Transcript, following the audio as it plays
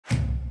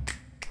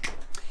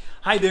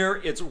Hi there,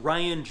 it's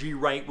Ryan G.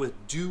 Wright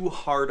with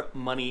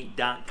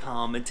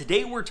DoHardMoney.com, and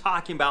today we're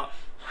talking about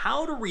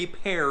how to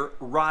repair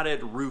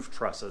rotted roof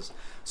trusses.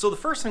 So the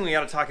first thing we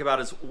got to talk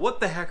about is what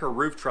the heck are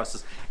roof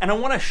trusses? And I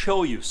want to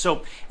show you.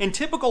 So in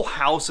typical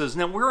houses,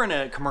 now we're in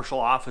a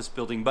commercial office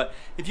building, but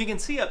if you can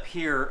see up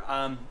here,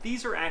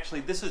 these are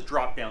actually, this is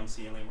drop down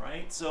ceiling,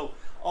 right? So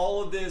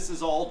all of this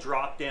is all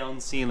drop down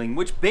ceiling,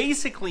 which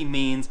basically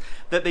means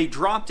that they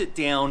dropped it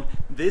down.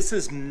 This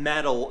is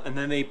metal, and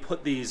then they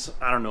put these,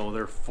 I don't know,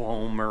 they're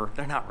foam, or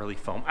they're not really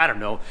foam, I don't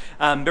know.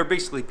 They're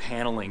basically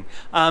paneling.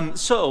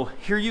 So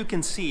here you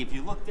can see, if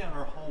you look down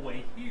our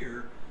hallway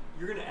here,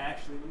 you're gonna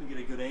actually, let me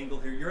get a good angle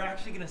here, you're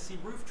actually gonna see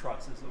roof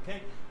trusses,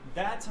 okay?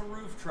 That's a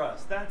roof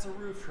truss, that's a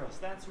roof truss,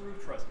 that's a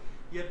roof truss.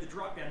 You have the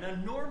drop down. Now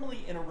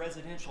normally in a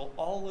residential,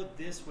 all of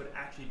this would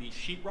actually be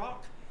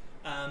sheetrock.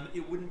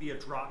 It wouldn't be a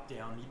drop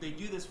down. They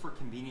do this for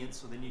convenience,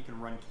 so then you can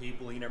run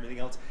cabling and everything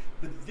else.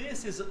 But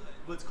this is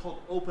what's called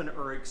open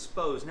or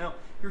exposed. Now,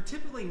 you're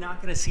typically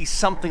not going to see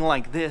something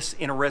like this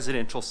in a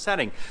residential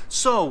setting.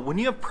 So when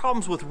you have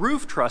problems with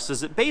roof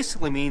trusses, it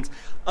basically means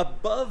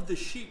above the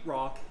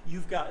sheetrock,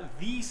 you've got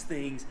these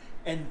things,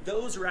 and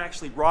those are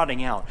actually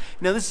rotting out.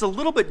 Now this is a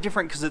little bit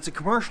different because it's a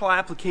commercial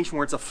application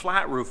where it's a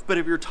flat roof, but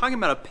if you're talking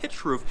about a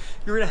pitched roof,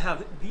 you're going to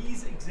have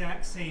these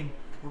exact same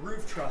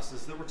roof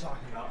trusses that we're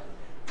talking about.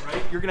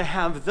 Right? You're gonna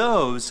have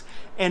those,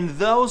 and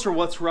those are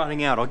what's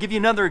rotting out. I'll give you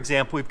another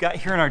example we've got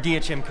here in our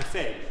DHM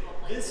Cafe.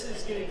 This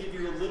is gonna give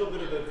you a little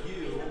bit of a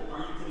view where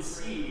you can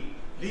see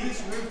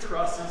these roof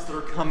trusses that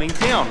are coming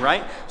down,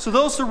 right? So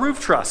those are roof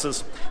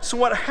trusses. So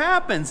what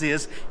happens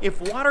is, if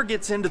water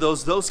gets into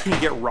those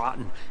can get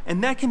rotten,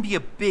 and that can be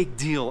a big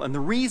deal. And the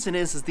reason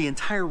is the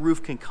entire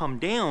roof can come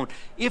down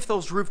if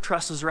those roof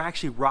trusses are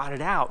actually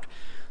rotted out.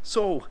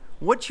 So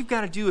what you've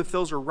got to do if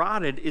those are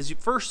rotted is,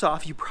 first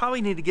off, you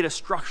probably need to get a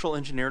structural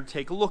engineer to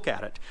take a look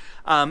at it.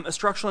 A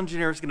structural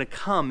engineer is going to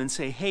come and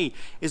say, hey,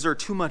 is there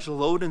too much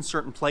load in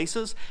certain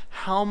places?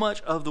 How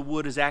much of the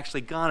wood is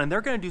actually gone? And they're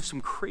going to do some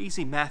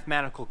crazy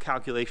mathematical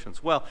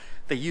calculations. Well,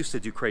 they used to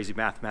do crazy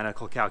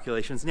mathematical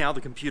calculations. Now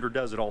the computer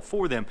does it all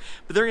for them.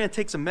 But they're going to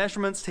take some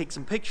measurements, take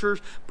some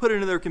pictures, put it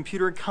into their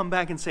computer, and come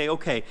back and say,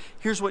 okay,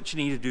 here's what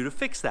you need to do to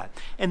fix that.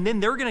 And then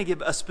they're going to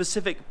give a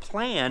specific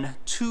plan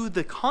to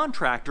the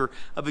contractor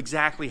of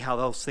exactly how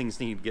those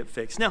things need to get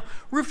fixed. Now,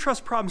 roof truss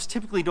problems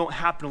typically don't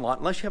happen a lot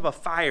unless you have a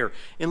fire,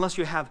 unless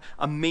you have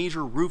a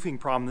major roofing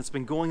problem that's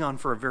been going on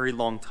for a very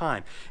long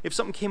time. If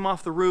something came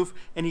off the roof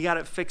and you got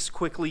it fixed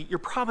quickly, you're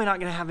probably not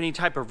going to have any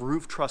type of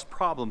roof truss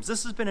problems.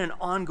 This has been an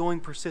ongoing,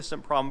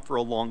 persistent problem for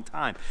a long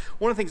time.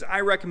 One of the things I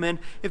recommend,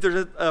 if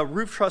there's a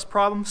roof truss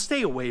problem,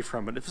 stay away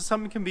from it. If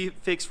something can be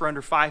fixed for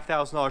under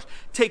 $5,000,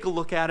 take a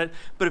look at it.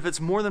 But if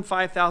it's more than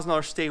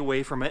 $5,000, stay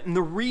away from it. And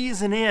the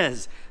reason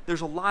is,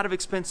 there's a lot of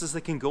expenses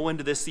that can go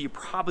into this that you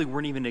probably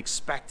weren't even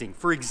expecting.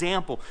 For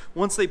example,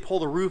 once they pull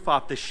the roof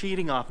off, the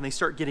sheeting off, and they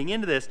start getting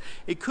into this,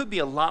 it could be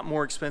a lot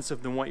more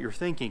expensive than what you're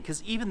thinking,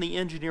 because even the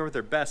engineer with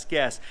their best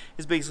guess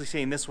is basically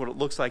saying this is what it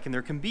looks like, and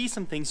there can be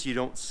some things you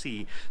don't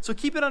see. So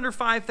keep it under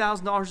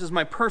 $5,000 is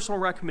my personal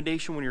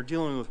recommendation when you're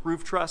dealing with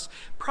roof truss.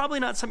 Probably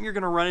not something you're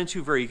going to run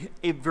into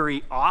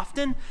very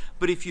often,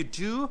 but if you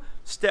do,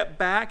 step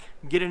back,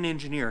 get an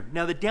engineer.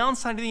 Now the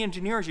downside of the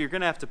engineer is you're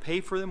going to have to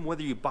pay for them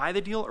whether you buy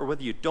the deal or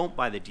whether you don't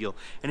buy the deal.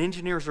 And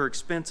engineers are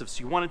expensive,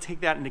 so you want to take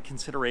that into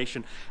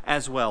consideration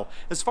as well.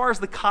 As far as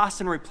the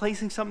cost in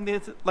replacing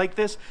something like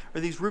this,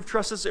 or these roof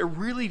trusses, it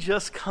really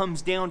just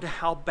comes down to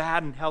how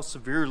bad and how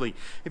severely.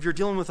 If you're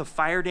dealing with a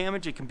fire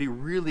damage, it can be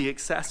really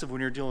excessive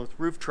when you're dealing with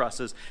roof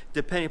trusses,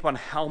 depending upon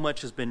how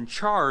much has been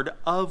charred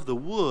of the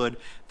wood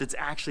that's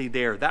actually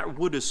there. That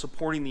wood is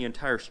supporting the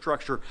entire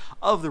structure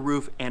of the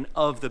roof and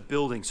of the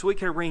building. So it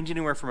can range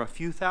anywhere from a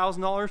few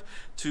 $1,000s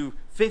to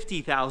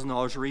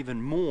 $50,000 or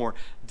even more,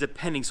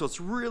 depending. So it's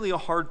really a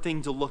hard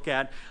thing to look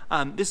at.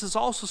 This is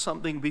also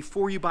something,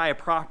 before you buy a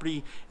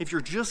property, if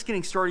you're just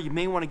getting started, you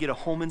may want to get a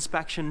home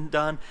inspection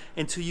done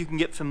until you can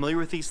get familiar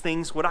with these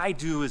things. What I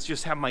do is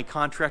just have my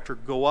contractor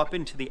go up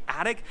into the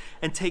attic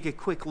and take a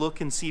quick look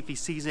and see if he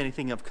sees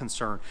anything of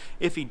concern.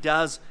 If he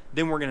does,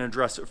 then we're going to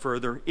address it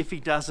further. If he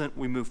doesn't,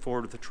 we move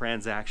forward with the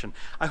transaction.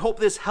 I hope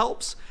this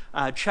helps.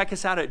 Check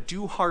us out at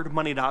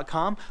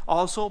DoHardMoney.com.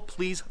 Also,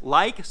 please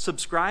like,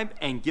 subscribe,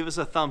 and give us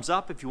a thumbs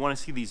up if you want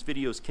to see these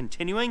videos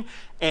continuing,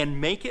 and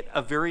make it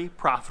a very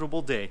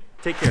profitable day.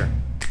 Take care.